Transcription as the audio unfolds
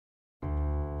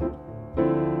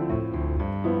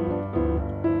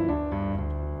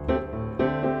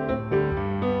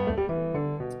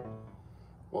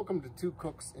Welcome to Two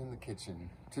Cooks in the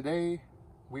Kitchen. Today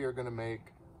we are going to make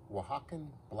Oaxacan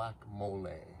Black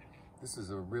Molé. This is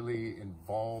a really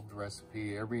involved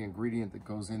recipe. Every ingredient that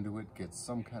goes into it gets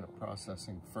some kind of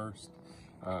processing first,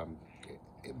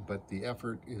 but the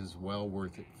effort is well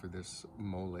worth it for this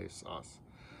mole sauce.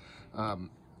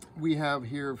 We have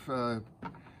here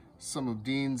some of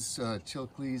Dean's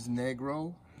Chilhuacles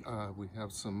Negros. We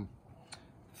have some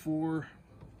 4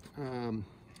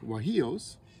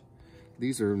 Guajillos.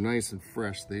 These are nice and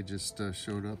fresh. They just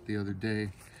showed up the other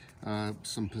day.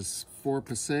 Some 4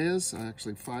 Pasillas,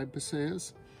 actually 5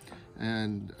 Pasillas,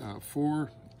 and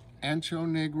 4 Anchos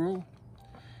Negros,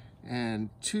 and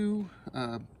 2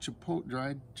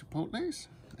 dried Chipotles,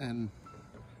 and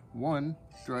 1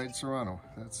 dried Serrano.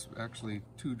 That's actually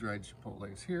 2 dried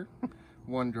Chipotles here,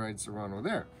 1 dried Serrano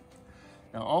there.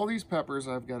 Now all these peppers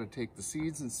I've got to take the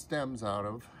seeds and stems out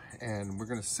of, and we're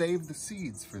going to save the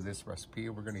seeds for this recipe.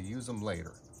 We're going to use them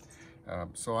later.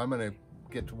 So I'm going to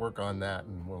get to work on that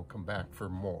and we'll come back for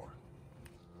more.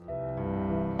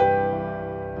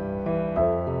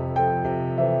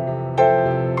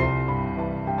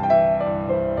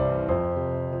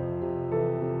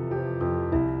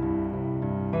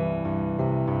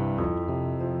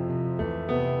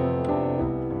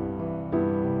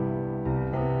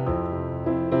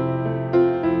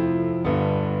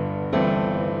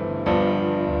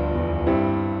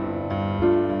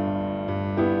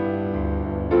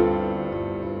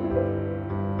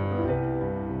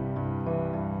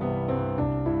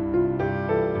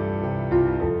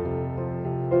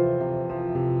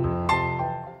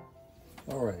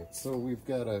 So we've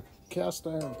got a cast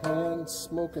iron pan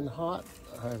smoking hot.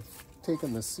 I've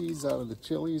taken the seeds out of the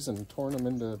chilies and torn them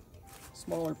into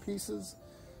smaller pieces.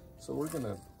 So we're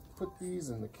gonna put these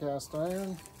in the cast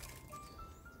iron,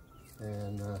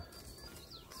 and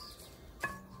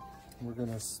we're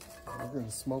gonna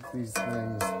smoke these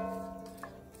things.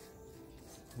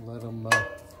 Let them.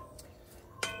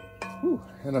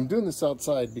 And I'm doing this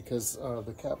outside because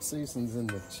the capsaicins in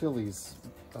the chilies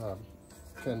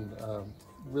can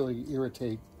really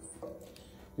irritate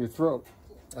your throat.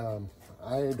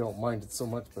 I don't mind it so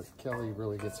much, but Kelly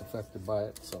really gets affected by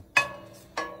it.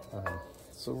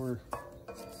 So we're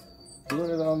doing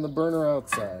it on the burner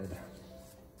outside,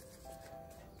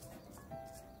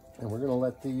 and we're gonna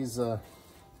let these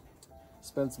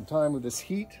spend some time with this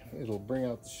heat. It'll bring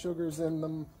out the sugars in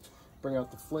them, bring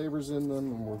out the flavors in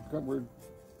them, and we're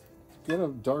gonna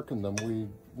darken them. We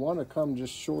want to come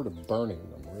just short of burning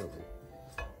them, really.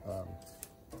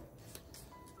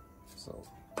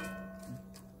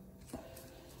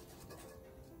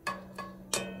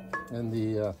 And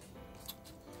the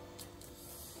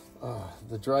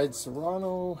dried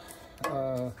Serrano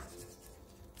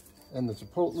and the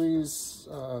Chipotles,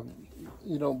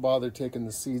 you don't bother taking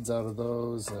the seeds out of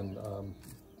those, and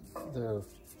the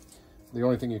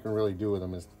only thing you can really do with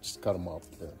them is just cut them up.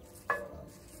 They're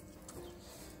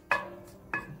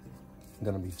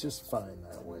gonna be just fine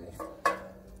that way.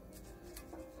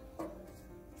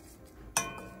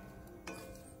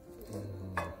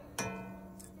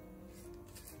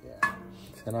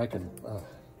 And I can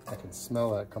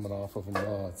smell that coming off of them.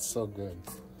 Oh, it's so good.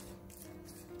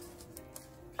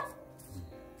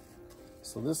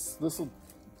 So this will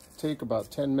take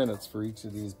about 10 minutes for each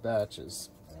of these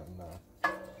batches, and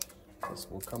this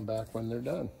will come back when they're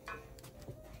done.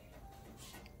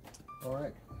 All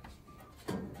right.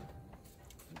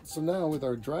 So now with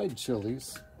our dried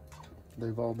chilies,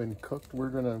 they've all been cooked. We're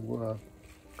gonna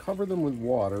cover them with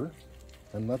water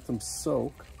and let them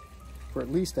soak for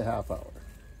at least a half hour.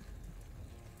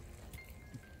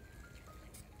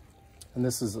 And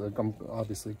this is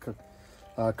obviously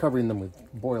covering them with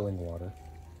boiling water.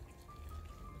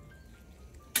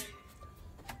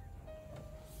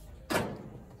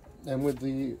 And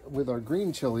with our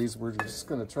green chilies, we're just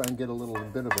going to try and get a little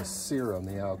bit of a sear on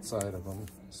the outside of them,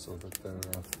 so that they're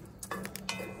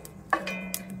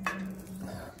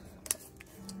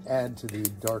add to the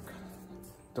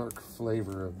dark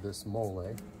flavor of this mole.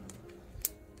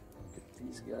 Get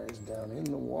these guys down in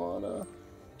the water.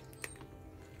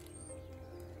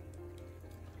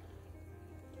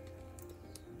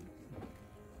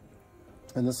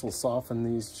 And this will soften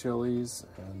these chilies,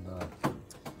 and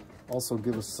also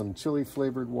give us some chili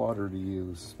flavored water to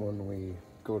use when we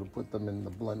go to put them in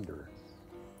the blender.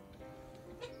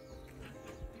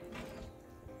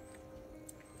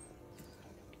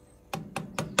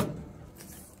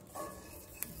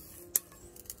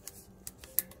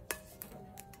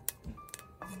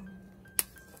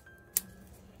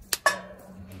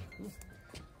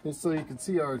 And so you can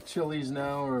see our chilies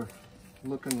now are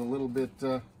looking a little bit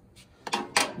done,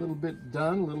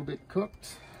 a little bit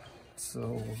cooked. so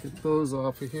we'll get those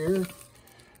off of here.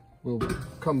 We'll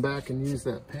come back and use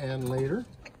that pan later.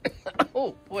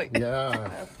 Oh boy. Yeah.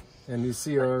 And you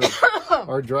see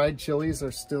our dried chilies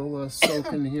are still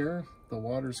soaking here. The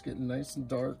water's getting nice and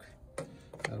dark.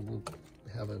 We'll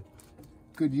have a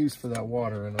good use for that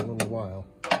water in a little while.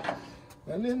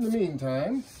 And in the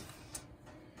meantime,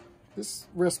 this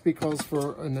recipe calls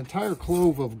for an entire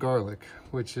clove of garlic,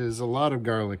 which is a lot of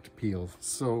garlic to peel.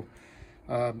 So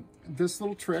this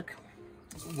little trick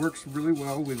works really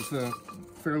well with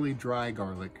fairly dry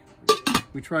garlic.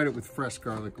 We tried it with fresh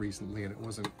garlic recently and it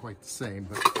wasn't quite the same,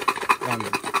 but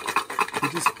you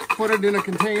just put it in a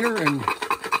container and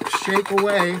shake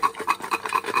away.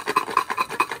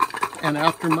 And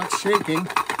after much shaking,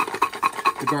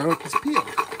 the garlic is peeled.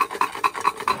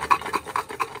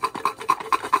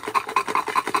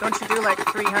 Don't you do like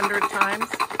 300 times?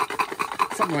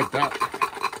 Something like that.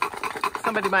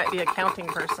 Somebody might be a counting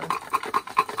person.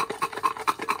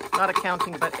 Not a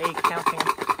counting, but a counting.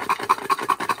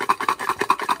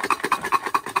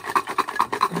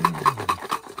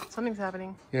 Something's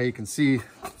happening. Yeah, you can see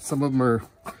some of them are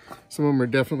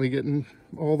definitely getting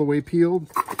all the way peeled.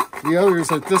 The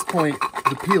others, at this point,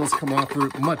 the peels come off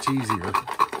root much easier.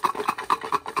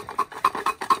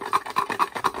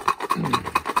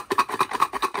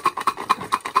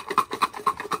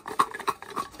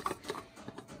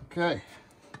 Okay,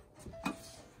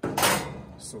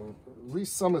 so at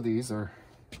least some of these are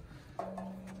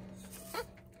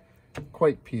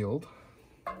quite peeled.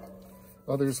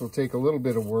 Others will take a little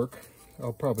bit of work.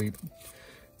 I'll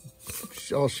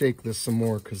shake this some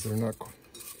more because they're not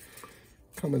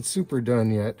coming super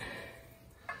done yet.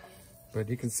 But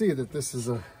you can see that this is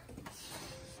a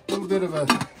little bit of a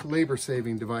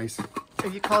labor-saving device.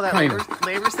 If you call that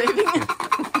labor-saving? Yeah.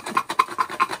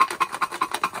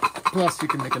 Plus, you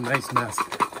can make a nice mess.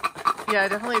 Yeah,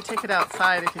 definitely take it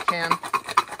outside if you can.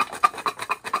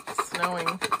 It's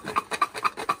snowing.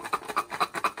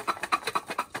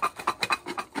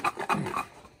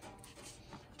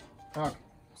 Okay,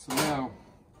 so now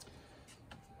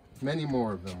many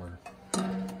more of them are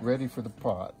ready for the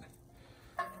pot.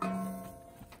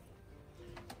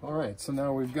 All right, so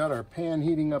now we've got our pan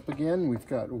heating up again. We've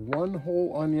got 1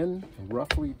 whole onion,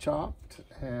 roughly chopped,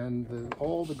 and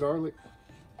all the garlic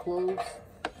cloves.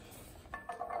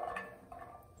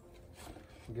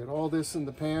 We'll get all this in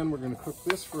the pan. We're going to cook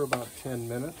this for about 10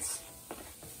 minutes.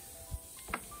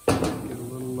 Get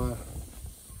a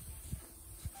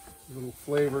little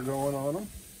flavor going on them.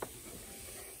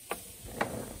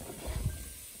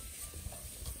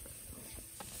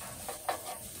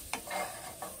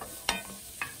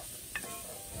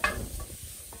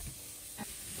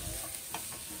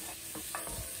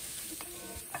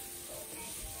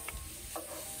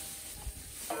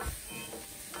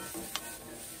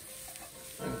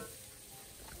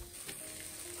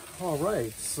 All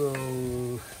right,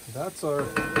 so that's our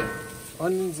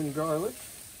onions and garlic.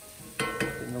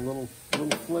 Getting a little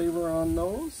flavor on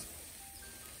those.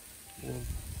 We'll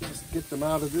just get them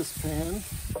out of this pan.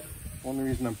 Only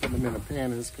reason I'm putting them in a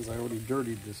pan is because I already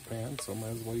dirtied this pan, so I might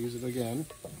as well use it again.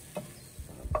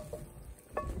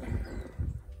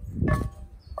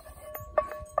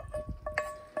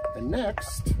 And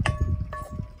next,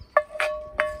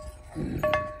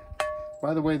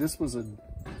 by the way, this was a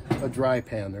dry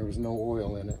pan. There was no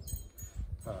oil in it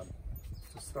to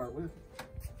start with.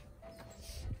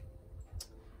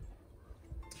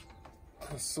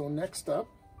 So next up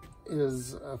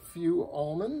is a few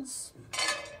almonds,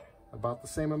 about the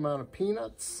same amount of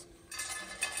peanuts,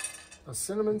 a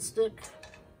cinnamon stick,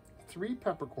 3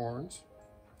 peppercorns,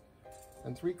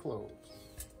 and 3 cloves.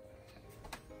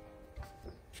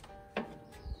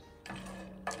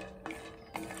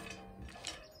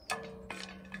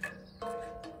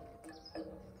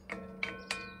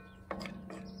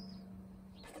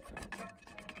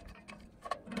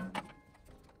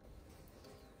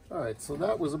 All right, so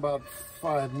that was about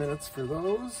 5 minutes for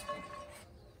those.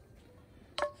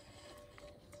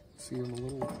 See them a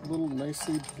little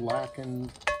nicely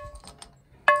blackened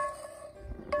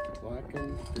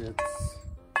bits.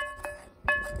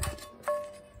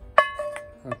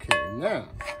 Okay, now,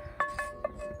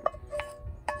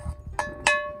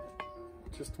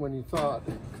 just when you thought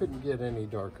it couldn't get any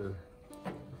darker,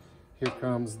 here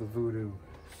comes the voodoo.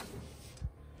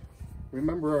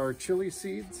 Remember our chili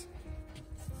seeds?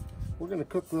 We're going to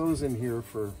cook those in here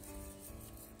for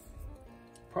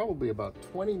probably about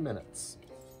 20 minutes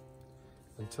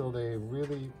until they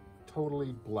really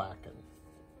totally blacken.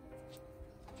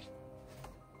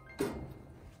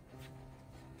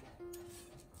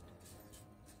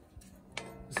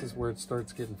 This is where it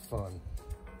starts getting fun.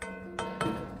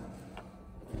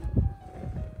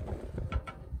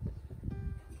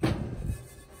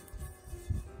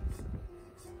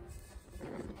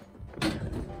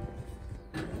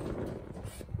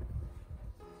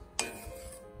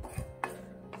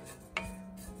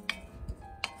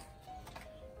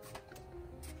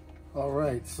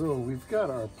 right, so we've got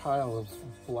our pile of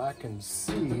blackened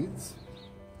seeds.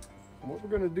 And what we're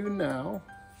going to do now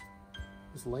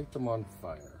is light them on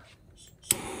fire.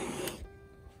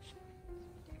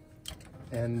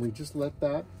 And we just let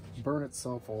that burn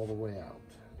itself all the way out.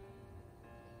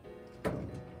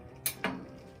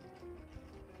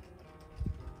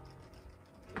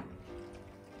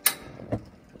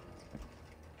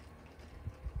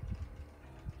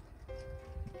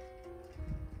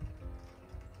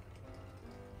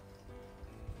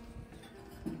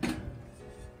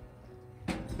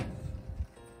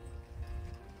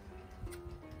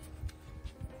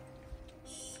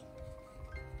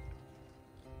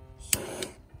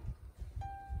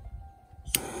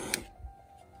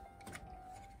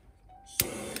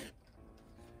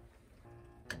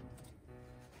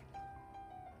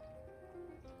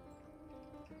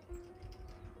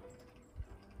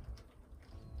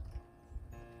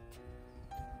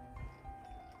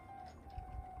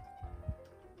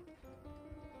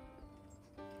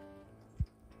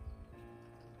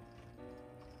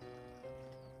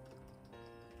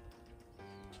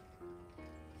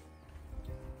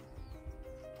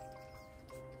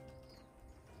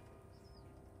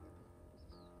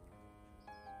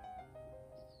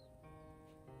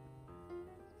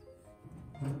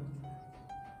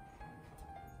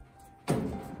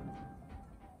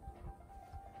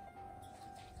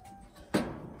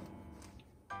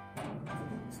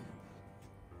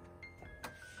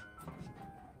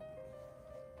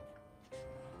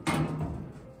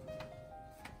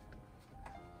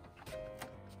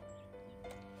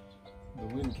 The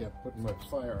wind kept putting my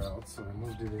fire out, so I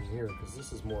moved it in here because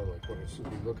this is more like what it should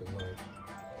be looking like.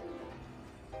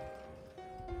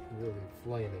 Really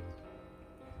flaming.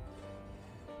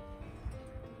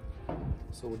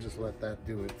 So we'll just let that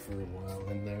do it for a while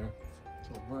in there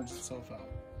until it burns itself out.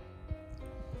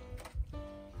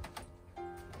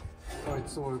 Alright,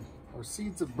 so our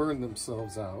seeds have burned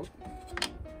themselves out.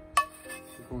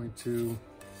 We're going to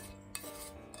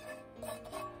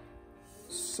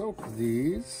soak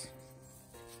these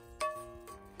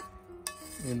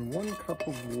in 1 cup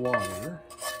of water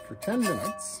for 10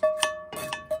 minutes,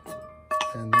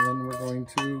 and then we're going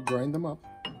to grind them up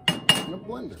in a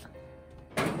blender.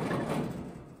 Okay,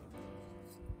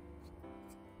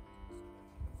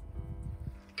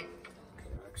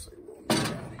 actually we'll need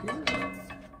that here.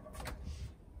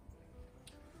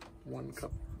 1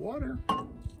 cup of water.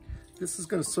 This is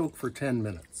going to soak for 10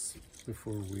 minutes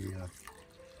before we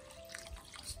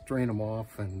strain them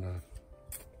off and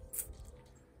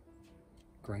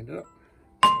grind it up.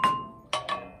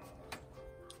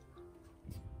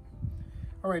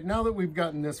 All right, now that we've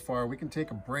gotten this far, we can take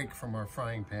a break from our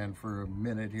frying pan for a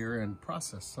minute here and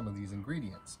process some of these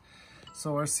ingredients.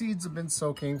 So our seeds have been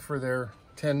soaking for their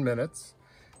 10 minutes,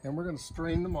 and we're going to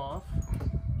strain them off.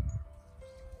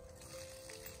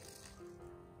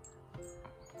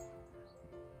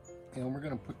 And we're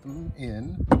going to put them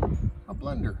in a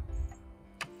blender.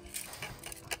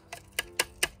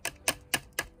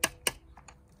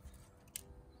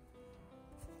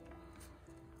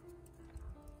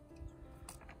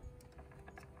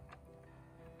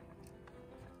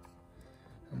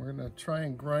 We're going to try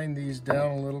and grind these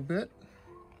down a little bit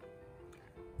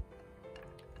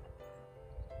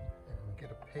and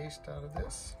get a paste out of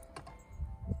this.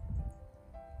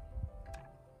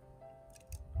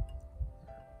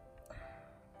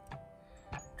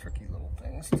 Tricky little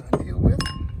things to deal with.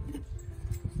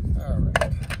 All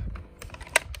right.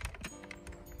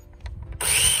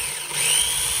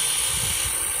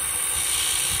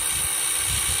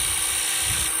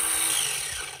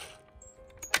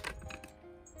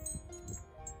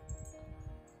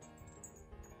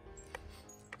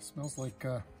 Smells like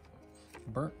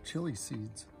burnt chili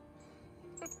seeds.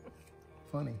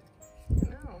 Funny.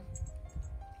 No.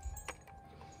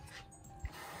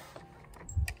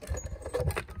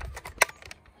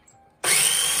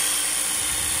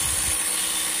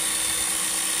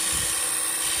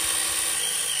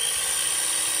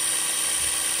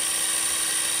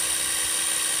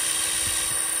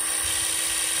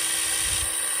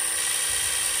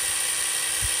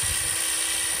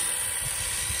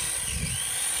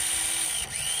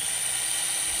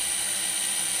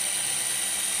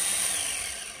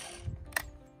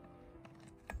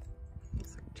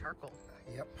 Charcoal.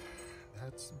 Yep,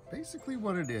 that's basically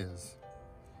what it is.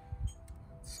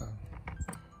 It's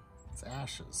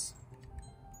ashes.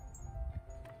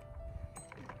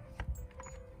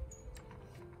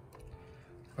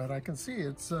 But I can see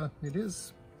it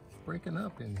is breaking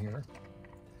up in here.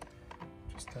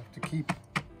 Just have to keep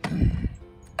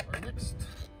our next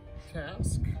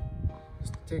task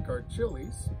is to take our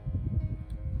chilies,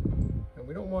 and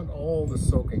we don't want all the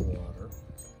soaking water,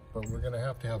 but we're going to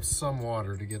have some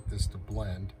water to get this to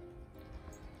blend.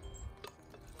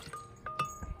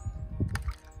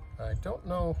 I don't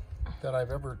know that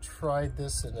I've ever tried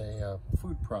this in a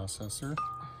food processor.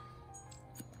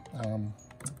 I'm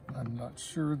not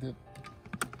sure that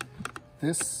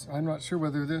I'm not sure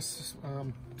whether this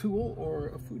tool or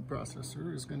a food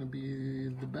processor is going to be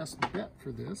the best bet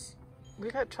for this.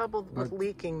 We've had trouble with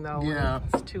leaking though. Yeah.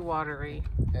 It's too watery.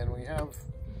 And we have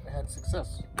had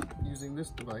success using this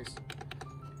device.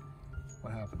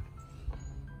 What happened?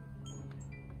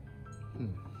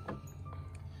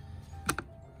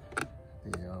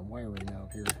 The wiring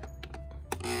out here.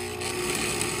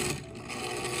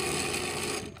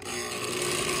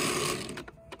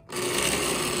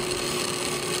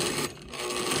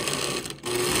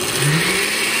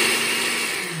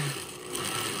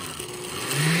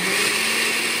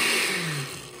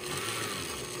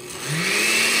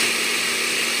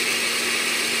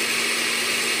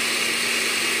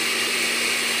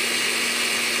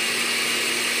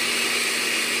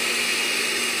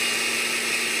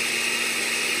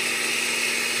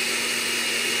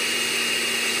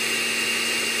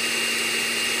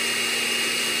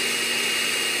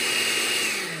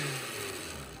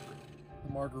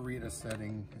 Margarita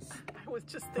setting is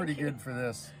pretty good for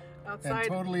this. Outside. And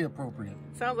totally appropriate.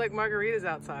 Sounds like margaritas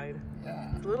outside.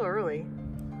 Yeah. It's a little early.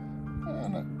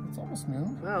 It's almost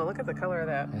noon. Oh, look at the color of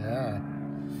that. Yeah.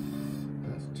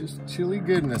 That's just chili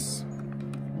goodness.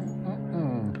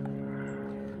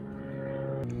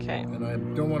 Okay. And I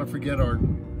don't want to forget our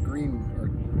green, our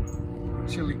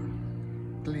chili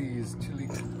please.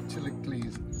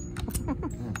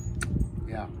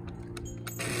 Yeah.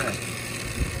 Okay.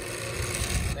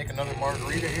 Make another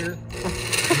margarita here.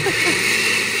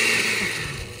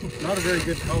 Not a very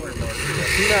good color margarita.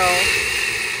 No.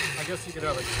 I guess you could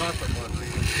have a chocolate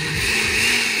margarita.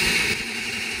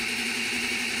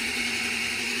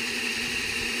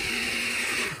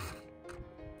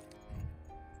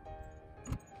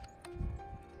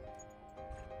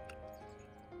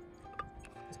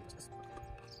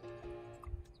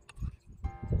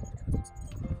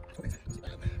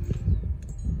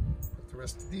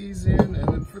 Rest of these in, and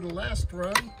then for the last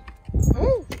run.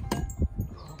 Oh,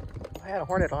 I had a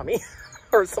hornet on me,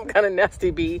 or some kind of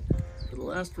nasty bee. For the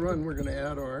last run, we're going to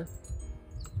add our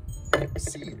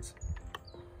seeds.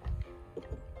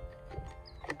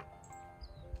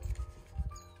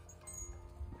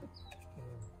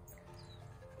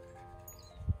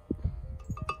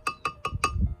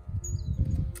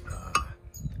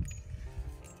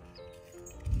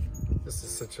 This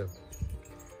is such a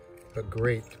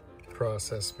great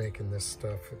process making this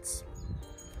stuff. It's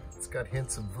got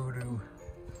hints of voodoo.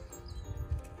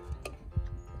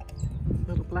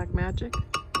 Little black magic.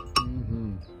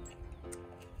 Mm-hmm.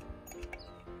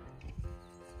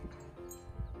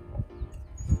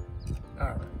 All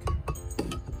right.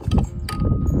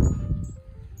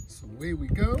 So away we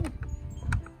go.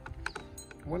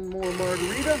 One more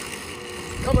margarita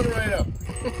coming right up.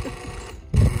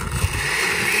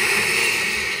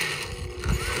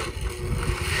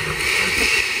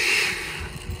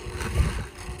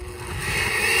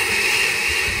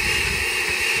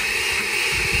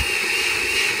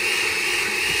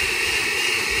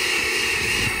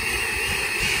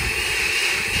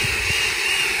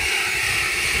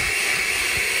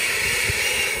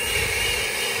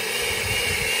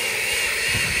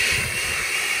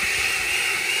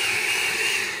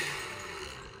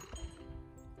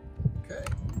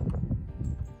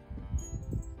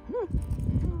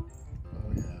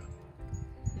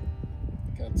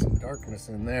 Darkness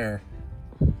in there.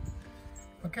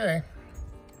 Okay,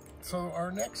 so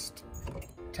our next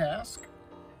task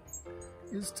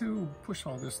is to push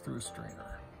all this through a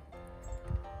strainer.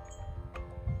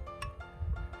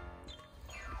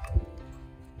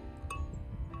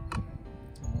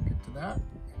 And we'll get to that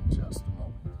in just a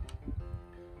moment.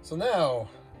 So now,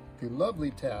 the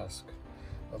lovely task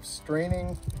of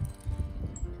straining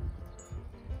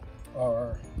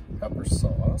our pepper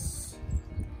sauce.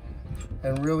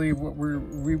 And really,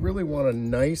 we really want a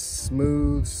nice,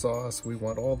 smooth sauce. We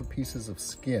want all the pieces of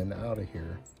skin out of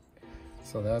here.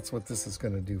 So that's what this is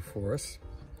going to do for us.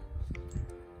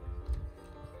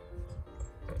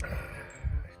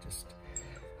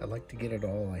 I like to get it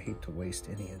all. I hate to waste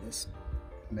any of this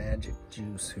magic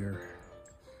juice here.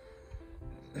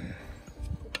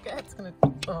 Yeah, it's gonna.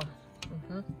 Oh.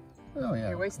 Mm-hmm. Oh yeah.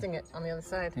 You're wasting it on the other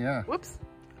side. Yeah. Whoops.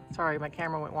 Sorry, my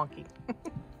camera went wonky.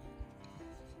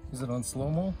 Is it on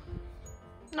slow-mo?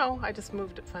 No, I just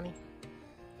moved it funny.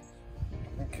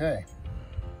 Okay.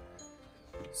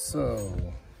 So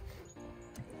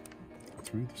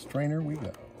through the strainer we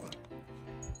go.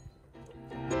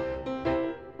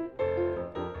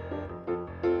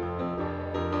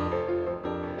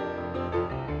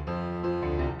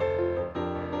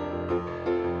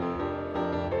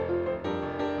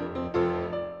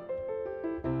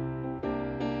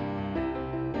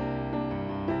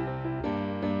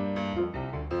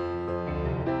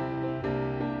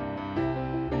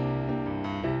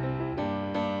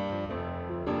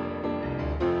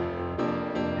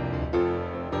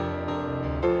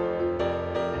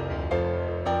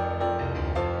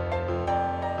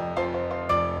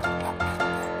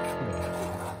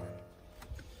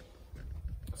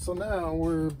 So now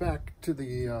we're back to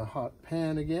the hot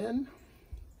pan again.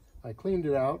 I cleaned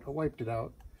it out, I wiped it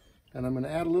out, and I'm going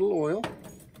to add a little oil.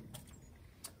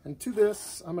 And to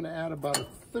this, I'm going to add about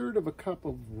 1/3 of a cup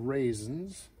of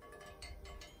raisins.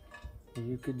 And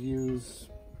you could use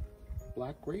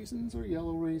black raisins or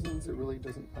yellow raisins, it really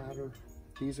doesn't matter.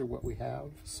 These are what we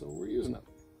have, so we're using them.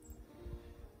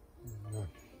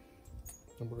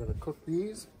 And we're going to cook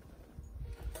these.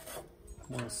 I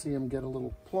want to see them get a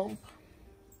little plump.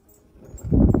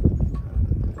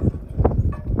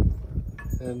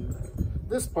 And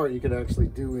this part you could actually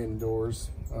do indoors.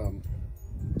 I'm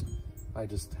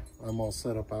all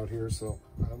set up out here, so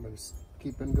I'm going to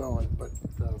keep them going. But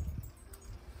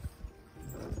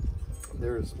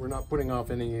we're not putting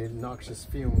off any noxious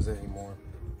fumes anymore.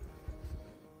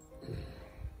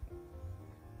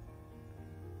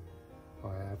 Oh,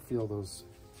 I feel those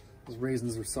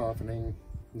raisins are softening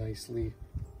nicely.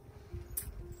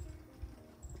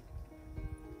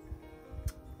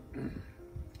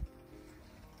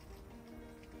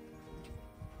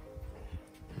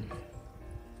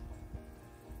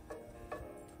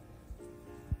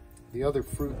 The other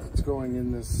fruit that's going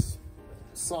in this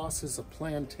sauce is a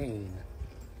plantain.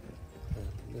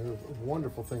 They're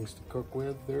wonderful things to cook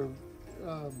with. They're,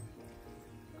 of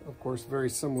course, very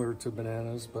similar to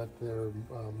bananas, but they're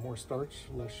more starch,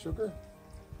 less sugar.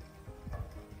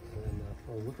 And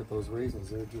oh, look at those raisins.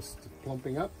 They're just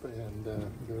plumping up, and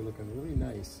they're looking really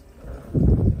nice.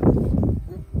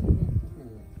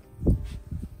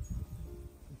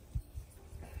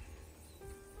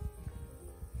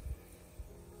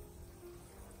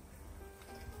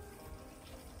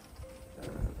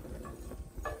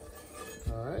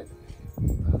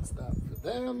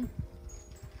 Them.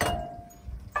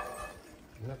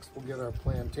 Next we'll get our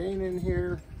plantain in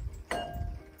here.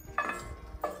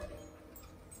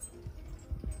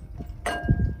 Come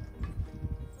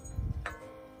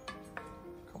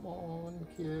on,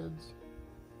 kids.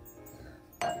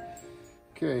 There.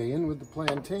 Okay, in with the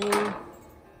plantain.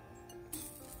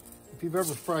 If you've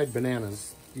ever fried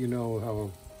bananas, you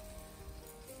know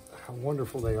how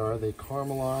wonderful they are. They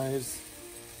caramelize.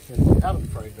 And if you haven't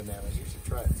fried bananas, you should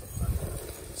try it sometime.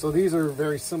 So these are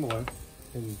very similar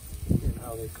in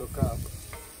how they cook up.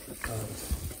 They're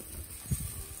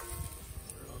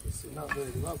obviously not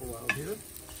very level out here.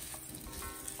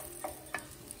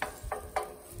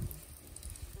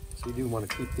 So you do want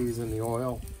to keep these in the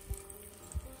oil.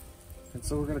 And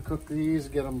so we're going to cook these,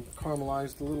 get them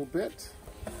caramelized a little bit.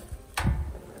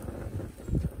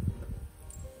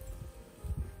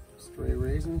 Stray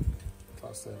raisin,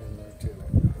 toss that in there too.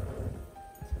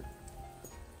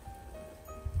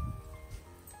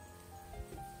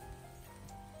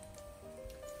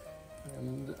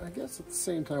 And I guess at the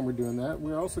same time we're doing that,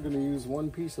 we're also going to use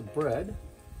 1 piece of bread,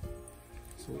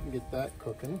 so we can get that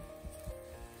cooking.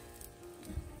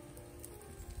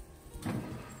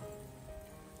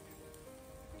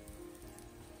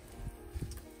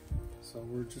 So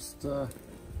we're just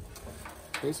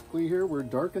basically here, we're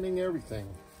darkening everything.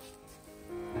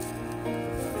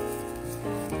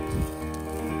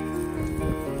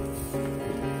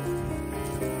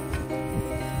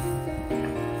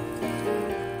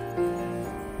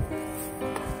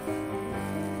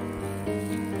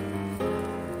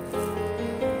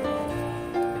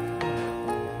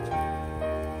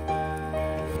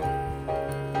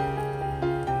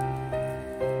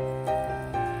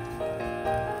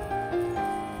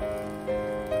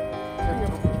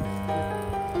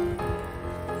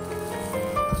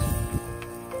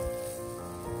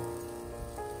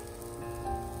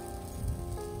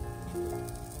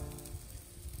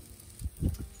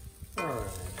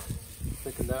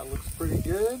 Thinking that looks pretty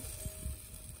good.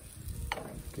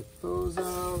 Get those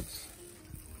out.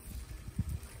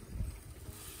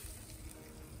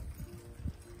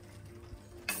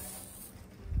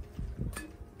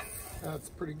 That's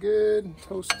pretty good,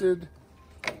 toasted.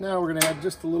 Now we're going to add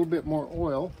just a little bit more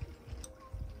oil.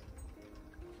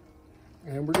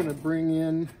 And we're going to bring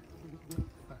in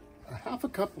a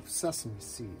 1/2 cup of sesame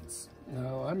seeds.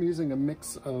 Now I'm using a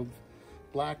mix of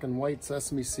black and white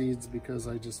sesame seeds because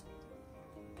I just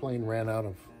plain ran out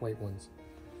of white ones.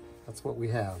 That's what we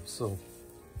have. So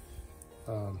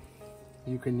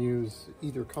you can use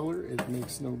either color, it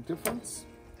makes no difference.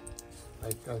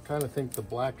 I kind of think the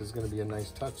black is going to be a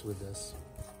nice touch with this.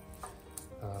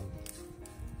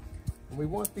 And we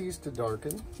want these to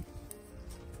darken.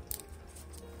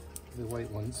 The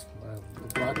white ones.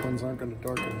 The black ones aren't going to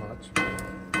darken much.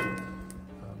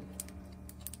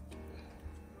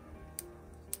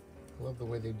 I love the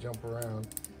way they jump around.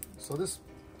 So this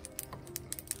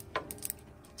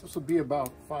will be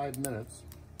about 5 minutes.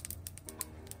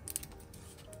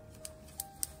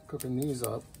 Cooking these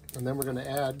up, and then we're going to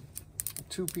add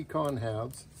 2 pecan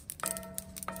halves,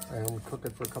 and we'll cook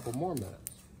it for a couple more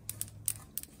minutes.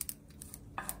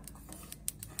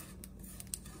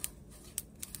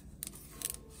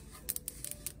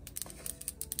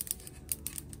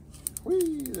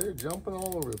 Whee! They're jumping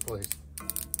all over the place.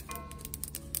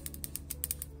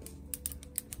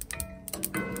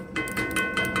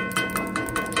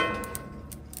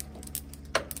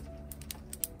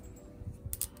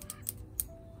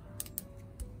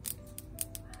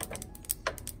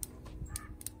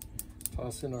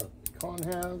 Toss in our pecan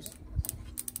halves.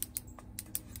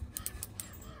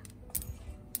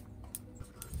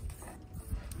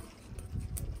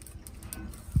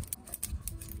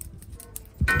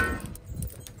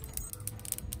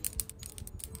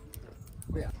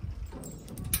 Yeah.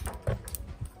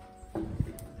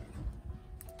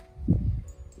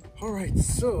 All right,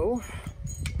 so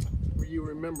you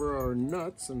remember our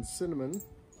nuts and cinnamon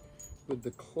with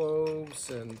the cloves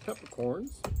and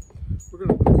peppercorns. We're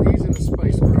going to put these in a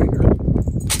spice grinder. A little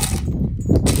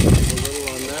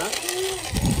on that.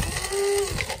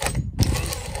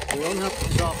 We don't have to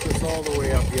chop this all the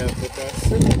way up yet, but that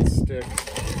cinnamon stick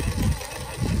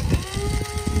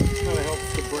kind of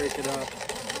helps to break it up.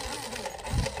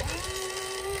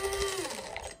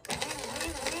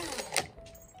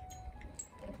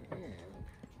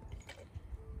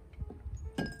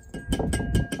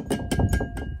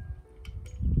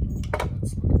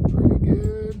 That's looking pretty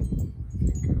good. I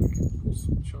can pull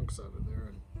some chunks out of there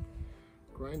and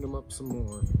grind them up some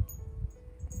more.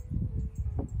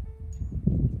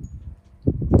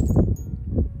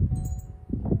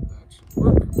 That should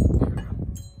work. There.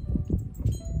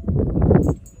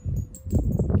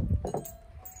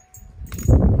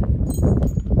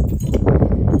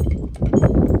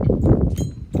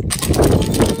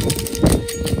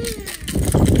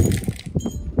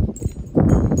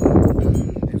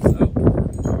 There's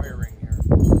outdoor wiring here.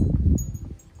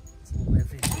 It's a little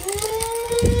iffy.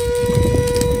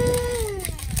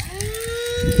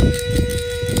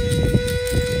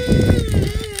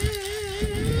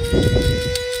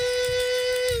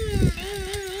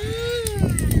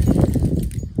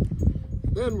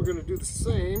 Then we're going to do the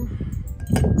same.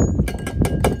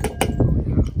 Oh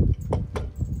yeah,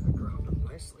 that ground up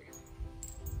nicely.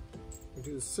 We'll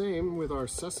do the same with our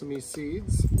sesame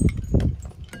seeds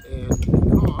and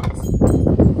pecans.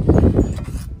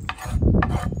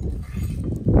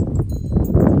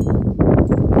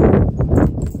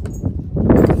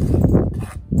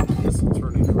 This will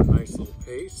turn into a nice little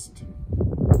paste.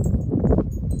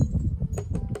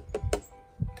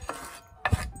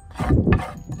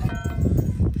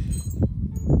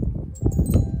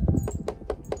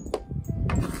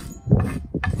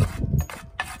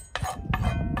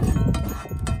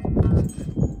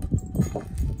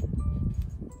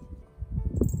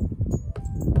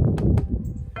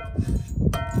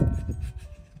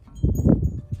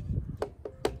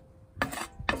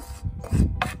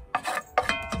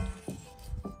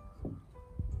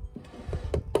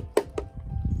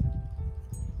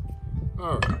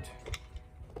 All right,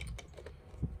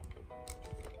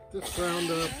 this ground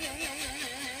up.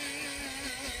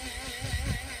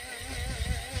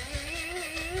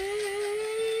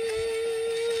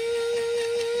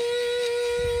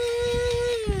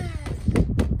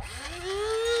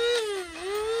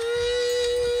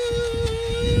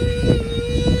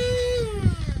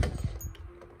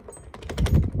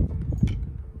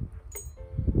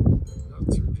 The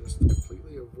nuts are just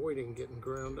completely avoiding getting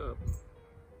ground up,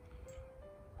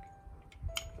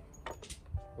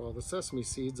 while the sesame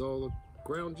seeds all look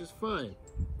ground just fine.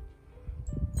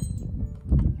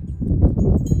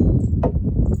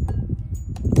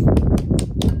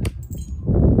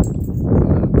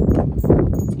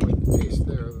 Let's make the paste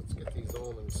there. Let's get these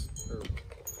almonds, or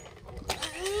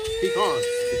pecans,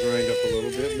 to grind up a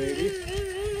little bit maybe.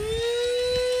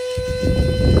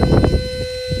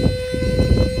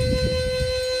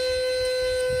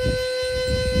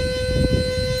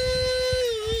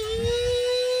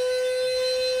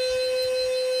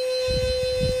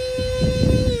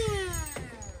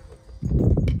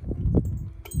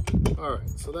 All right,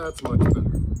 so that's much better.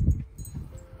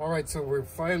 All right, so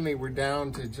we're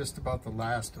down to just about the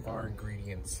last of our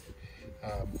ingredients.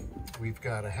 We've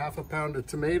got a ½ pound of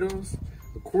tomatoes,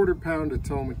 a ¼ pound of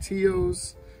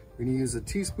tomatillos. We're gonna use a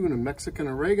teaspoon of Mexican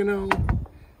oregano.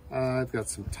 I've got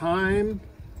some thyme.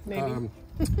 Maybe.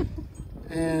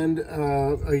 And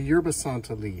a Yerba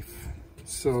Santa Leaf.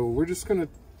 So we're just gonna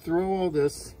throw all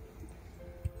this,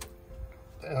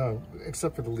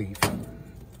 except for the leaf,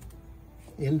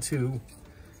 into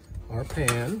our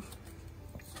pan.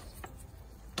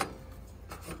 See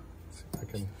if I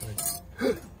can,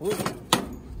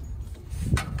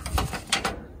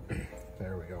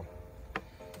 there we go.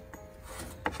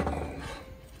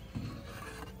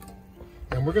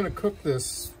 And we're gonna cook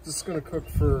this. This is gonna cook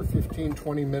for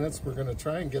 15-20 minutes. We're gonna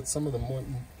try and get some of the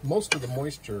most of the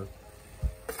moisture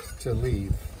to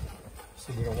leave.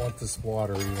 So we don't want this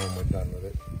watery when we're done with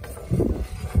it.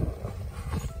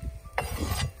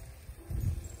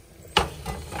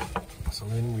 So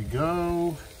in we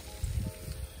go.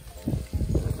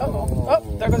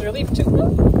 Oh, there goes your leaf too.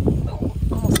 Oh,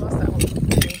 almost lost that one.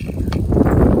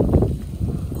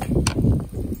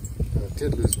 I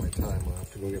did lose my time. I'll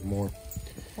have to go get more.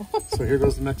 So here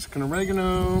goes the Mexican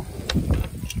oregano.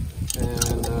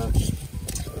 And,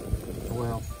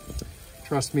 well,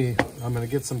 trust me, I'm going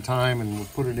to get some thyme and we'll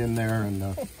put it in there.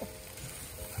 And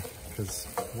because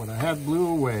what I had blew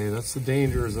away. That's the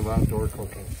dangers of outdoor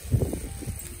cooking.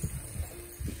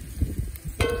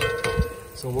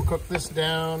 So we'll cook this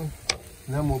down,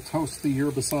 and then we'll toast the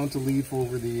Yerba Santa leaf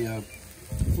over the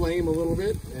flame a little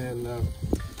bit, and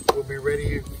we'll be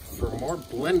ready for more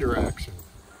blender action.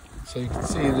 So you can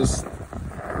see this.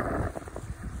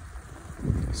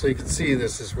 So you can see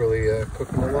this is really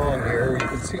cooking along here. You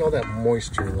can see all that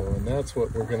moisture though, and that's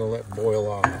what we're gonna let boil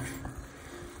off.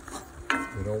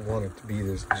 We don't want it to be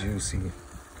this juicy.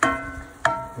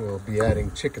 We'll be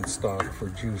adding chicken stock for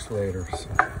juice later. So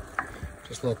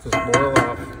just let this boil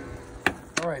off.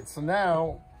 All right, so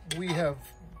now we have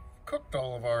cooked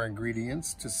all of our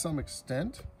ingredients to some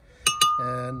extent.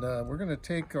 And we're gonna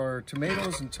take our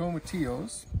tomatoes and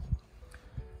tomatillos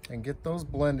and get those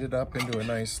blended up into a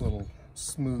nice little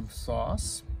smooth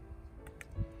sauce.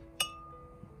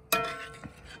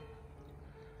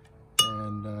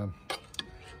 And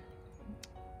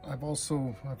I've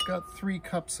got 3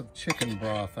 cups of chicken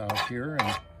broth out here,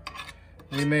 and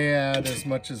we may add as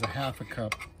much as a ½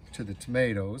 cup to the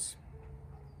tomatoes.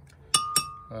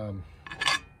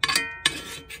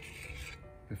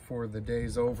 Before the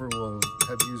day's over, we'll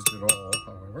have used it all,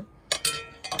 however.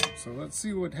 So let's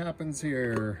see what happens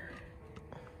here.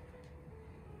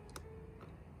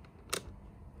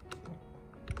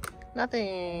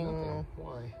 Nothing.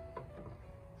 Why?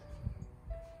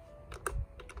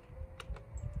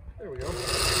 There we go.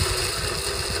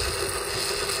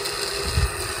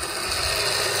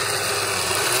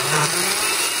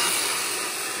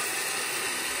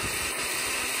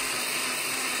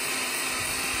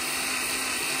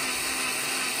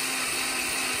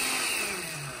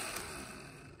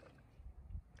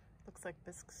 Looks like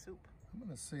bisque soup. I'm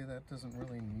gonna say that doesn't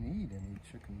really need any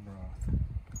chicken broth.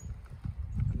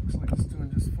 It looks like it's doing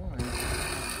just fine.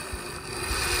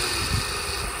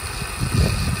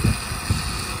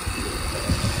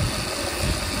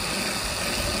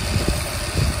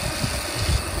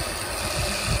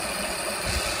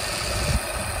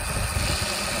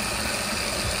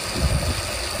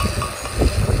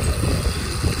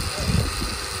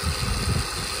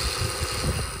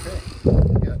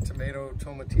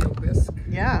 Tomatillo bisque.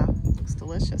 Yeah, looks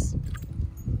delicious.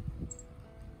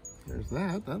 There's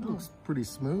that. That looks pretty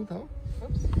smooth, huh?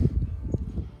 Oops.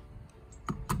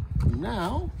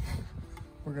 Now,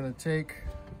 we're going to take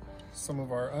some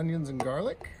of our onions and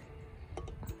garlic.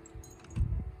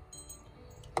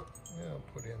 Yeah, I'll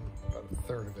put in about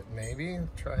 1/3 of it, maybe.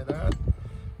 Try that.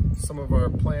 Some of our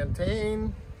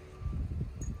plantain.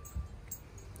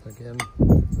 Again, I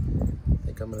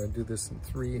think I'm going to do this in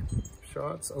 3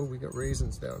 shots. Oh, we got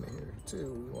raisins down here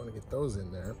too. We want to get those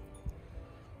in there.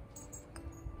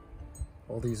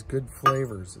 All these good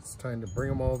flavors. It's time to bring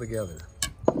them all together.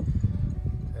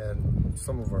 And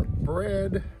some of our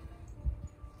bread.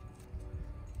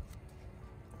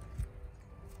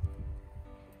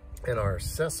 And our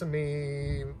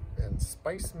sesame and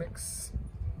spice mix.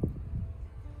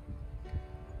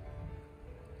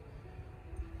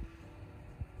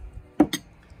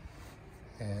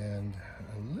 And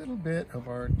a little bit of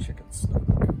our chicken stock.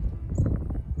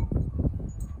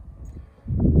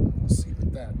 We'll see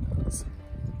what that does.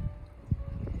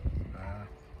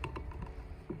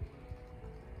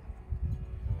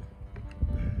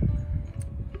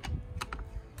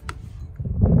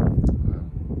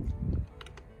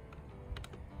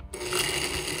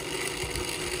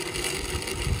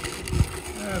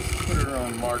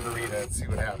 margarita and see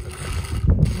what happens.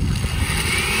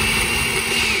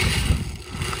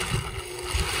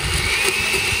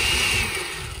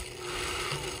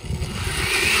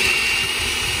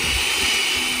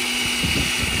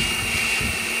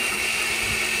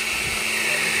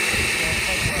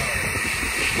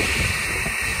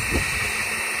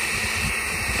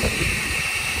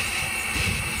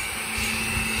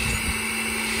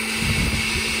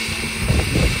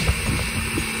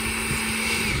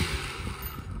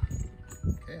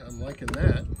 Liking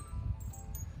that.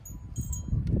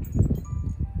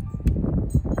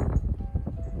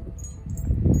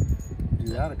 Do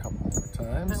that a couple more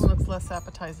times. That one looks less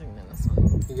appetizing than this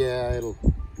one. Yeah, it'll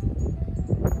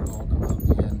all come out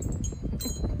the end.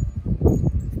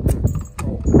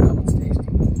 Oh, that one's tasty.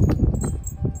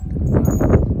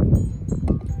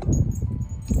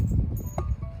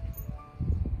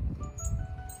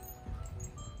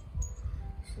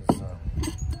 This is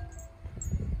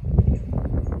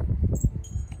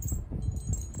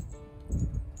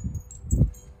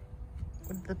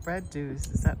The bread do?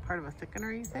 Is that part of a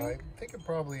thickener, you think? I think it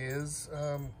probably is.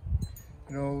 You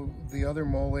know, the other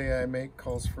mole I make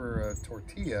calls for a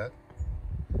tortilla.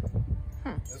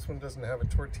 This one doesn't have a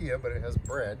tortilla, but it has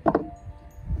bread.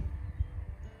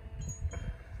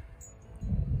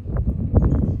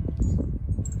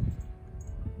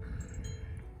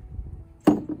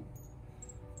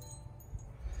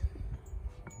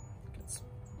 Get some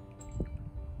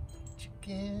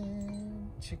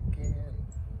chicken.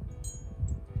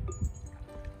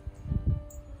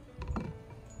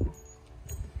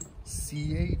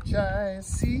 C-H-I-C-K-E-N.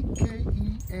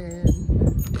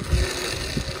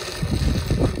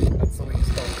 That's the way you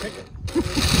spell chicken.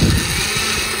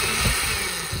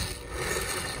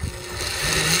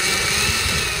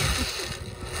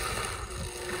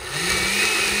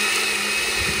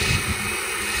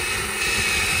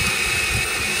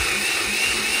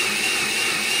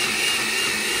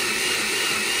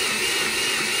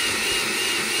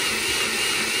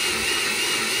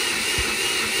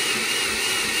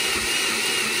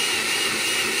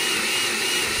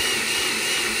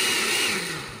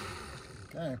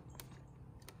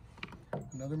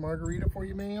 Another margarita for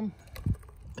you, ma'am.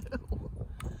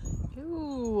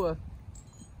 Ew.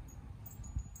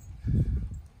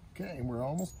 Okay, we're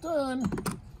almost done.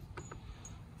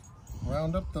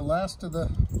 Round up the last of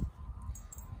the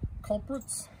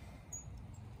culprits.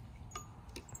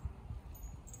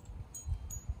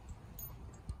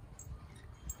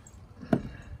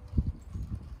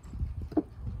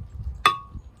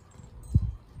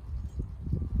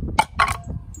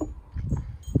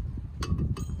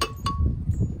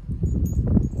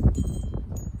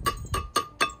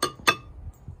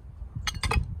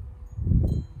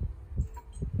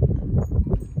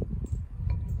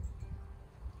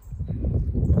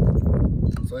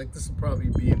 So I think this will probably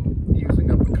be using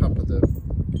up a cup of the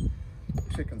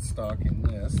chicken stock in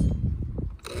this.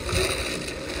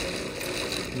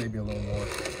 Maybe a little more.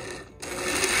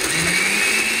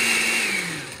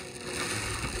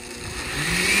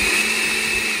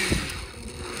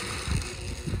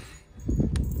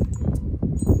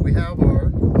 We have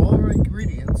all our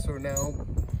ingredients are now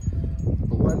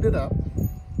blended up,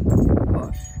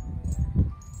 mush,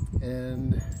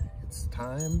 and it's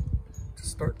time to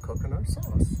start cooking our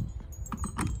sauce.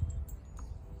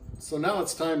 So now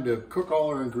it's time to cook all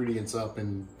our ingredients up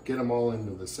and get them all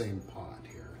into the same pot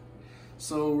here.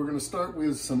 So we're going to start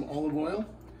with some olive oil.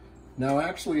 Now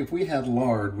actually if we had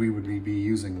lard, we would be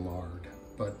using lard,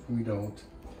 but we don't.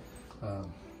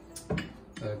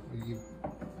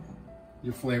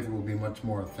 Your flavor will be much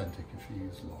more authentic if you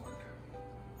use lard.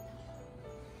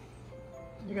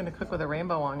 You're going to cook with a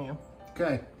rainbow on you.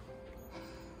 Okay.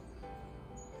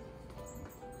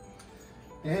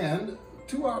 And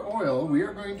to our oil, we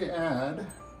are going to add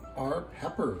our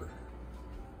pepper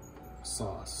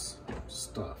sauce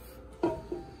stuff.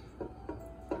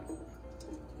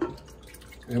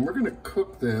 And we're going to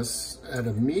cook this at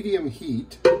a medium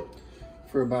heat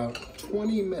for about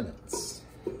 20 minutes.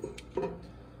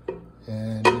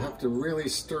 And you have to really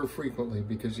stir frequently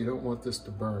because you don't want this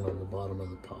to burn on the bottom of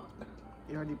the pot.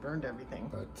 You already burned everything.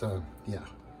 But yeah,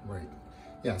 right.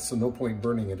 Yeah, so no point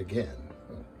burning it again.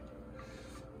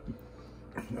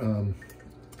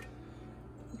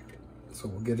 So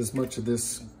we'll get as much of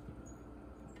this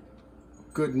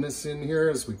goodness in here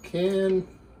as we can.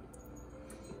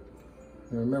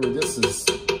 And remember, this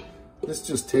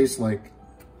just tastes like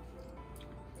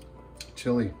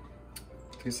chili.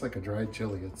 Tastes like a dried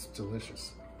chili. It's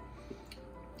delicious.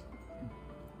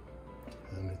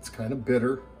 And it's kind of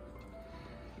bitter.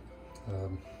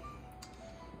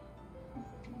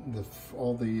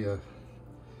 All the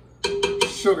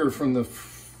sugar from the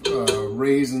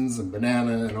raisins and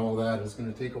banana and all that is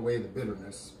going to take away the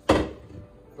bitterness.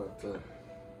 But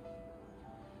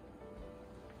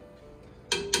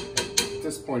at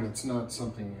this point, it's not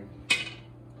something you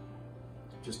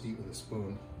just eat with a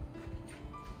spoon.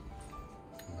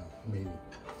 I mean,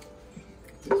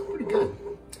 it's pretty good.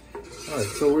 All right,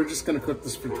 so we're just going to cook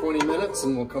this for 20 minutes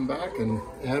and we'll come back and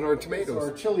add our tomatoes. So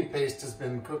our chili paste has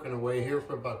been cooking away here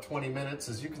for about 20 minutes.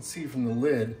 As you can see from the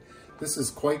lid, this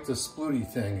is quite the splooty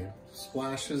thing. It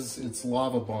splashes its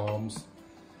lava bombs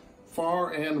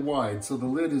far and wide, so the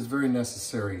lid is very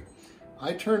necessary.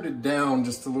 I turned it down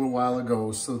just a little while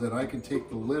ago so that I could take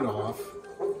the lid off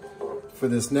for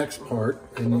this next part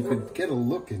and you could get a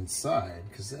look inside,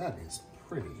 because that is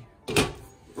pretty.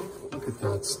 Look at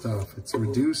that stuff. It's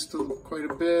reduced quite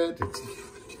a bit. It's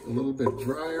a little bit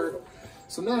drier.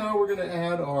 So now we're going to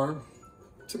add our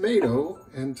tomato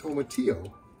and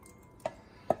tomatillo.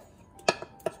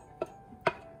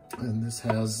 And this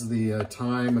has the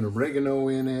thyme and oregano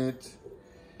in it.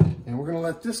 And we're going to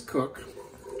let this cook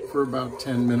for about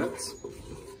 10 minutes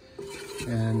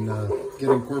and get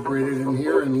incorporated in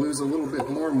here and lose a little bit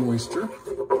more moisture.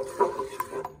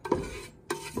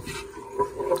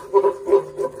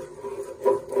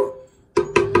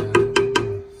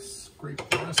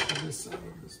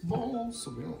 So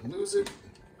we don't lose it.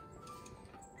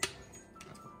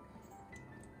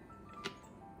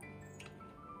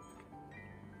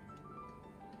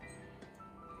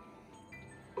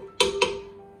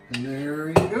 And there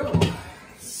you go.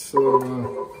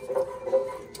 So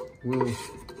we'll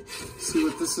see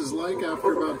what this is like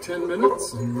after about 10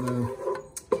 minutes and we'll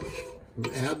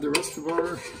add the rest of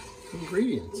our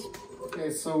ingredients. Okay,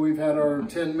 so we've had our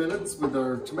 10 minutes with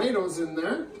our tomatoes in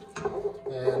there,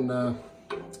 and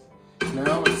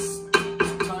now it's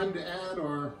time to add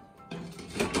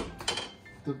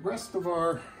the rest of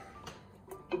our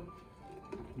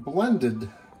blended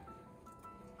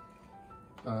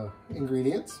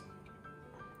ingredients.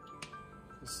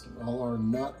 All our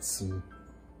nuts and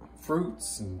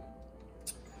fruits and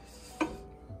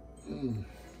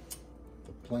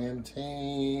the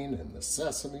plantain and the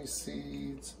sesame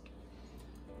seeds,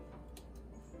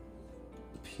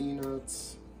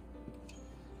 peanuts.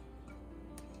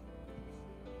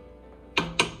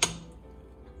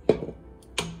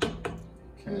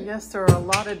 Yes, there are a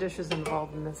lot of dishes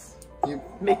involved in this,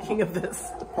 making of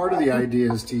this. Part of the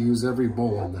idea is to use every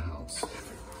bowl in the house.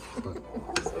 But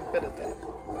so good at that.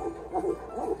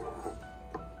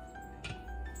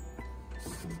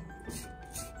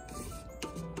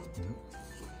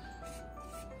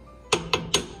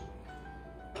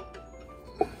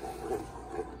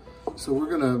 So we're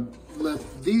going to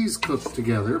let these cook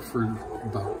together for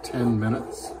about 10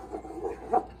 minutes.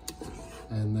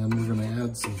 And then we're going to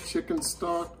add some chicken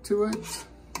stock to it.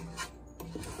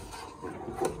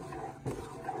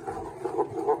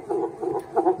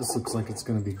 This looks like it's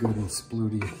going to be good and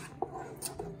splooty.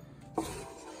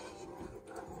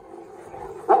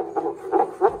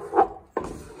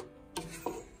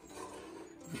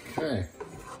 Okay.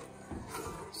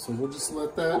 So we'll just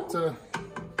let that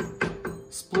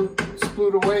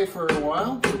sploot away for a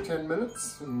while, for 10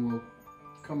 minutes, and we'll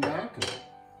come back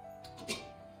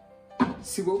and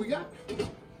see what we got.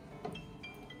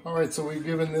 All right, so we've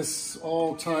given this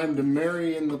all time to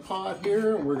marry in the pot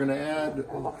here. We're gonna add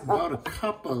about a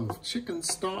cup of chicken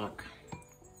stock.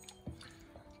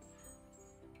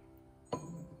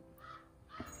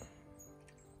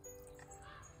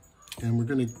 And we're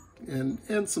gonna,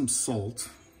 and some salt.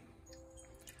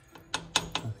 I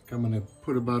think I'm gonna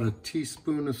put about a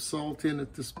teaspoon of salt in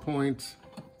at this point.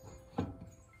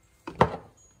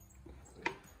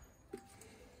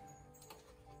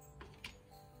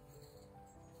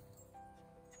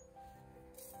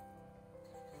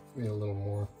 Maybe a little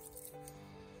more.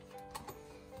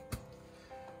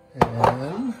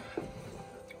 And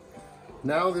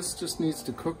now this just needs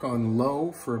to cook on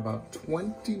low for about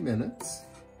 20 minutes.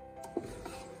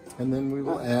 And then we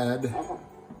will add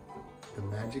the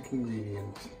magic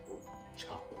ingredient,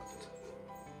 chocolate.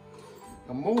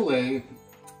 Now, mole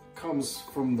comes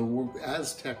from the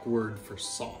Aztec word for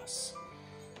sauce.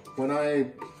 When I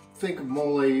think of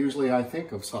mole, usually I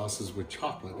think of sauces with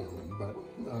chocolate in them, but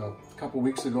a couple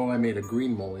weeks ago I made a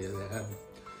green mole that had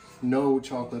no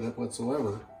chocolate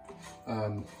whatsoever.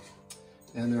 And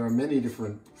there are many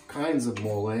different kinds of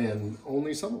mole, and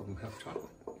only some of them have chocolate.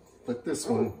 But this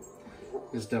one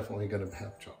is definitely going to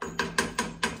have chocolate.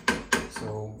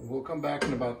 So we'll come back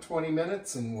in about 20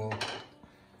 minutes and we'll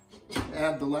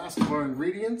add the last of our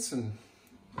ingredients and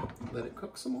let it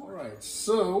cook some more. All right,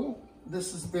 so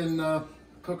this has been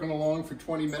cooking along for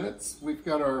 20 minutes. We've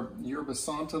got our Yerba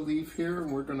Santa leaf here,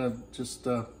 and we're gonna just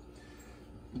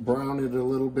brown it a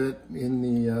little bit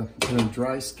in a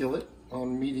dry skillet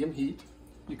on medium heat.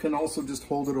 You can also just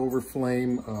hold it over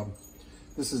flame.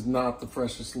 This is not the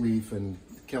freshest leaf, and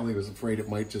Kelly was afraid it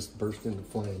might just burst into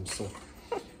flames. So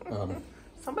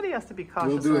somebody has to be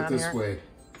cautious. We'll do it this here. way.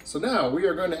 So now we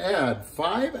are going to add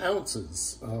 5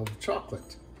 ounces of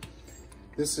chocolate.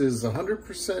 This is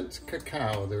 100%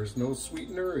 cacao. There's no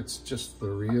sweetener. It's just the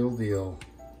real deal.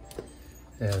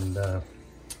 And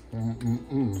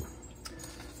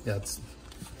yeah, it's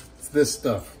this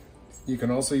stuff. You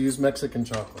can also use Mexican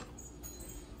chocolate.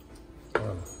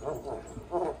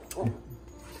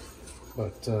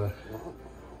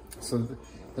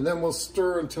 And then we'll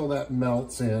stir until that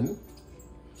melts in.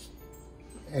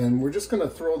 And we're just going to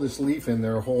throw this leaf in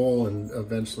there whole, and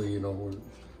eventually, you know, we'll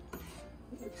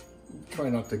try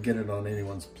not to get it on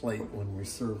anyone's plate when we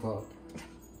serve up.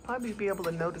 Probably be able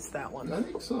to notice that one. I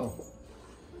think so.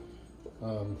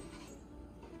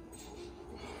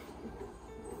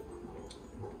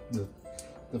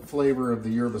 The flavor of the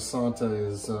Yerba Santa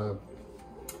is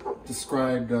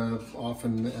described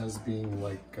often as being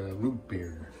like root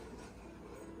beer.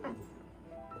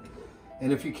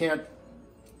 And if you can't,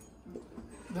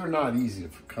 they're not easy to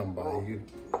come by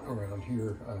around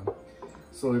here.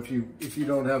 So if you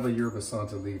don't have a Yerba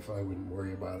Santa leaf, I wouldn't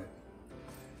worry about it.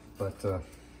 But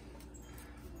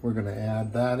we're gonna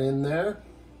add that in there.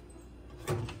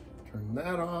 Turn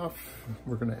that off.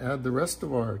 We're gonna add the rest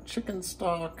of our chicken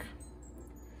stock.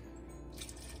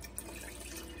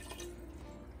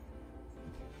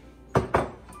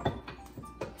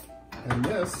 And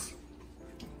this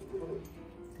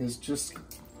is just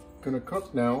gonna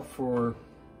cook now for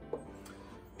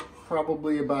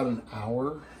probably about an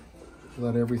hour.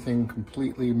 Let everything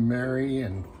completely marry,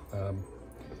 and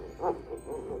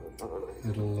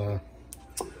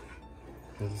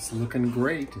it's looking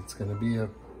great. It's gonna be a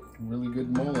really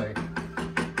good mole.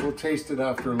 We'll taste it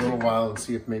after a little while and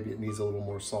see if maybe it needs a little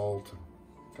more salt.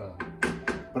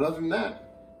 But other than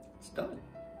that, it's done.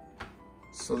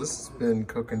 So this has been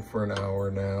cooking for an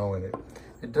hour now, and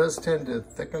it does tend to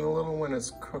thicken a little when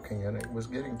it's cooking, and it was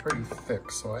getting pretty thick.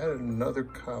 So I added another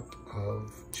cup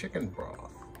of chicken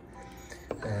broth.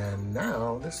 And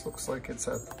now this looks like it's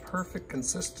at the perfect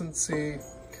consistency,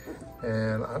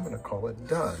 and I'm gonna call it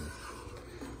done.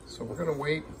 So we're gonna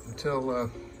wait until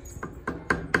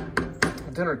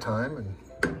dinner time and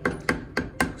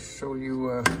show you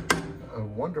a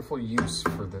wonderful use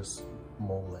for this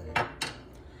mole.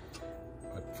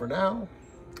 But for now,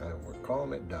 we're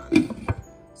calling it done.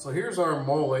 So here's our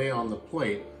mole on the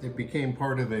plate. It became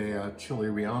part of a Chile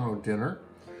Relleno dinner.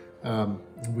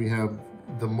 We have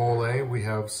the mole, we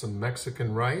have some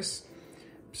Mexican rice,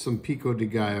 some pico de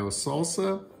gallo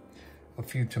salsa, a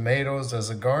few tomatoes as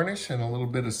a garnish, and a little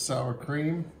bit of sour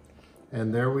cream.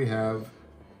 And there we have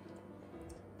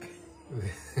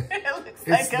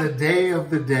it's the Day of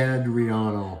the Dead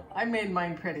Relleno. I made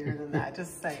mine prettier than that,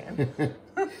 just saying.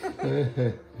 Take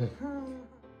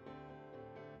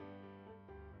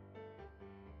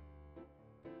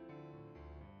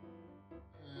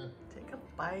a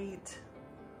bite.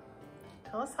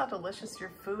 Tell us how delicious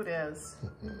your food is.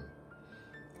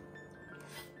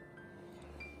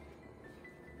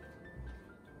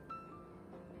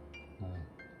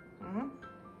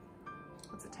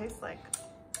 What's it taste like?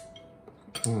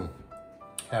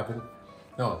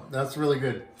 No, that's really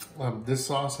good. This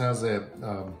sauce has a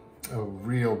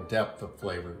real depth of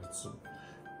flavor. It's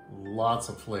lots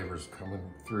of flavors coming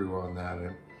through on that,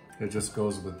 and it just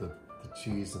goes with the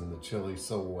cheese and the chili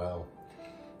so well.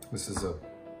 It's a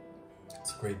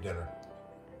great dinner.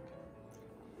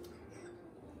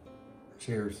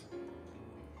 Cheers.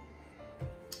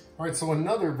 All right, so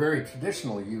another very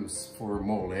traditional use for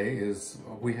mole is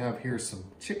we have here some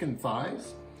chicken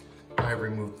thighs. I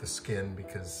removed the skin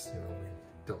because, you know, we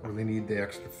don't really need the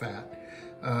extra fat.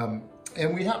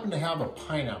 And we happen to have a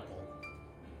pineapple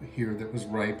here that was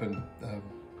ripe and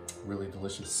really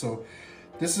delicious. So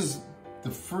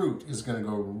the fruit is gonna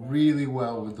go really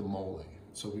well with the mole.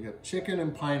 So we got chicken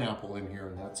and pineapple in here,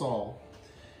 and that's all.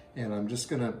 And I'm just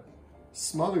gonna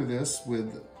smother this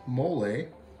with mole.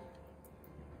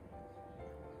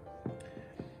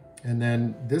 And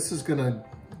then this is gonna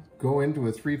go into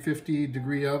a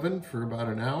 350-degree oven for about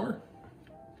an hour.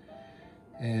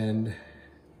 And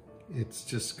it's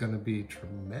just gonna be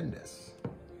tremendous.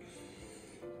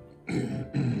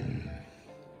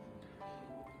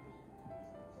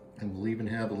 And we'll even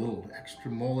have a little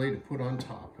extra mole to put on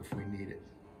top if we need it.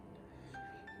 I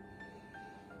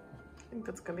think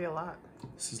that's gonna be a lot.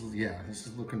 This is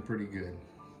looking pretty good.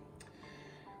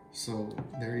 So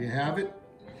there you have it.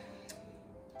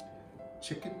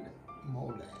 Chicken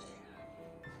mole.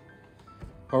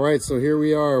 All right, so here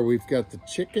we are. We've got the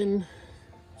chicken.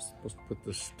 I'm supposed to put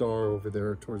the star over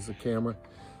there towards the camera.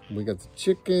 We got the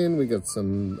chicken, we got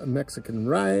some Mexican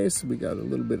rice, we got a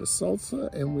little bit of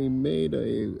salsa, and we made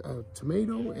a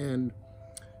tomato and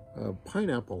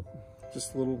pineapple,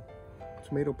 just a little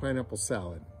tomato pineapple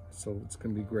salad. So it's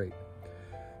gonna be great.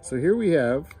 So here we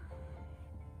have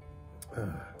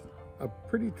a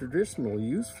pretty traditional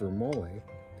use for mole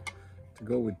to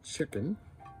go with chicken.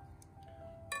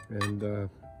 And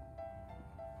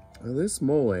this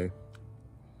mole,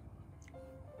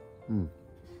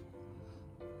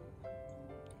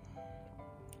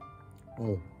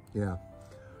 oh yeah.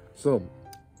 So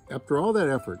after all that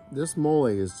effort, this mole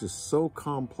is just so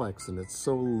complex and it's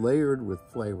so layered with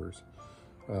flavors.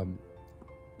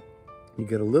 You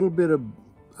get a little bit of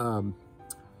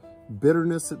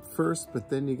bitterness at first, but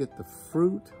then you get the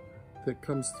fruit that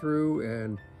comes through,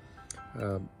 and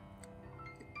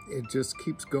it just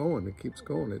keeps going. It keeps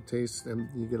going. It tastes, and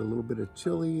you get a little bit of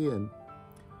chili, and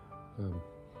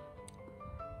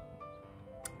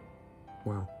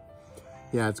wow.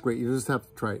 Yeah, it's great. You just have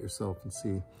to try it yourself and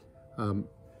see.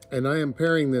 And I am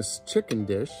pairing this chicken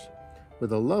dish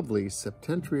with a lovely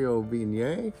Septentrio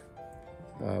Viognier.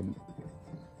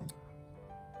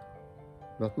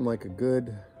 Nothing like a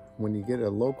good, when you get a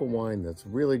local wine that's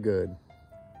really good,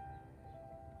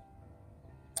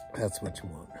 that's what you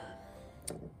want.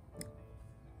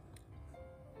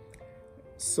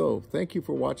 So, thank you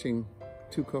for watching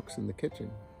Two Cooks in the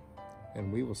Kitchen,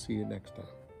 and we will see you next time.